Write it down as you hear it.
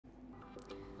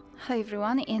Hi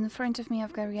everyone, in front of me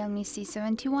I've got REALME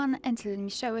C71 and let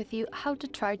me share with you how to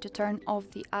try to turn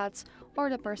off the ads or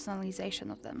the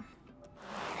personalization of them.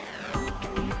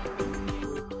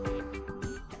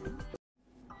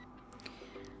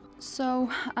 So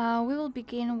we will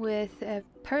begin with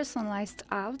personalized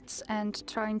ads and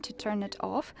trying to turn it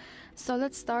off. So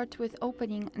let's start with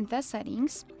opening the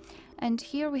settings, and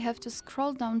here we have to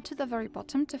scroll down to the very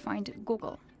bottom to find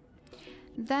Google.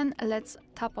 Then let's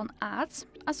tap on ads.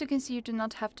 As you can see, you do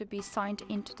not have to be signed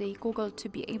into the Google to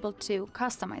be able to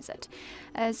customize it.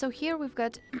 So here we've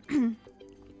got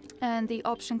and the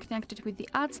option connected with the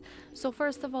ads. So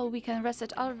first of all, we can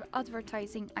reset our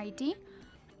advertising ID.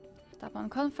 Tap on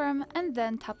confirm and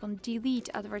then tap on delete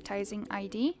advertising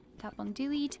ID. Tap on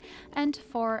delete, and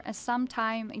for some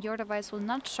time your device will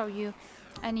not show you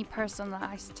any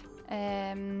personalized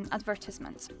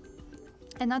advertisements.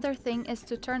 Another thing is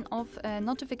to turn off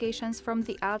notifications from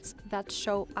the ads that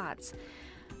show ads,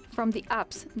 from the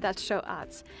apps that show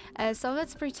ads. So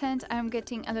let's pretend I'm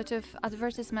getting a lot of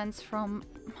advertisements from,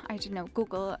 I don't know,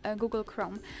 Google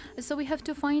Chrome. So we have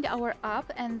to find our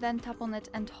app and then tap on it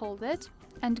and hold it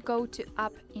and go to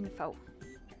App Info.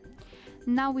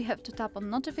 Now we have to tap on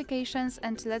notifications,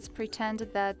 and let's pretend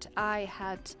that I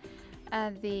had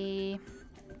the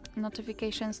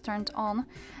notifications turned on.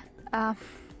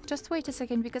 Just wait a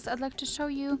second, because I'd like to show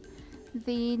you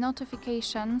the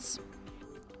notifications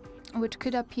which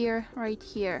could appear right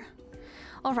here.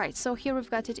 Alright, so here we've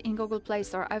got it in Google Play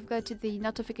Store. I've got the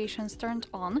notifications turned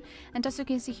on, and as you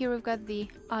can see here we've got the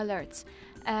alerts.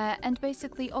 And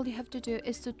basically all you have to do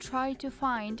is to try to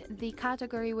find the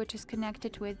category which is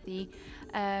connected with the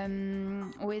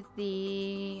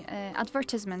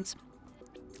advertisements,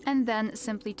 and then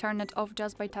simply turn it off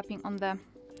just by tapping on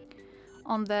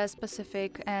the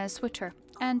specific switcher,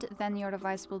 and then your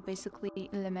device will basically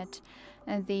limit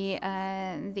the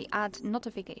ad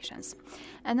notifications.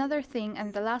 Another thing,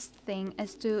 and the last thing,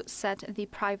 is to set the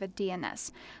private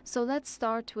DNS. So let's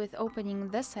start with opening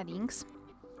the settings.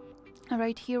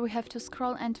 Right here we have to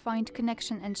scroll and find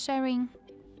connection and sharing.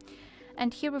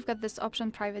 And here we've got this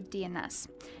option, private DNS.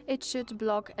 It should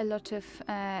block a lot of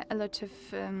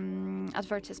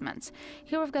advertisements.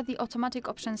 Here we've got the automatic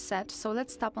option set. So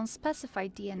let's tap on specify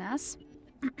DNS,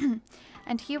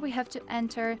 and here we have to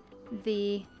enter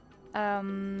the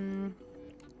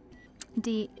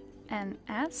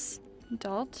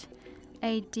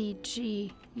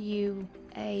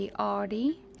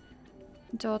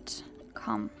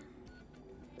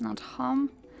not home,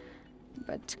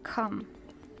 but com.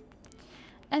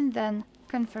 And then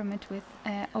confirm it with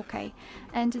OK.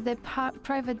 And the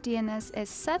private DNS is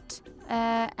set,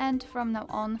 and from now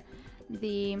on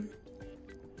the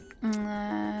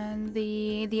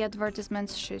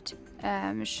advertisements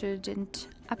shouldn't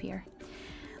appear.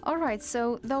 Alright,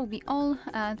 so that will be all.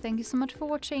 Thank you so much for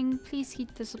watching. Please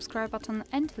hit the subscribe button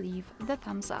and leave the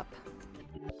thumbs up.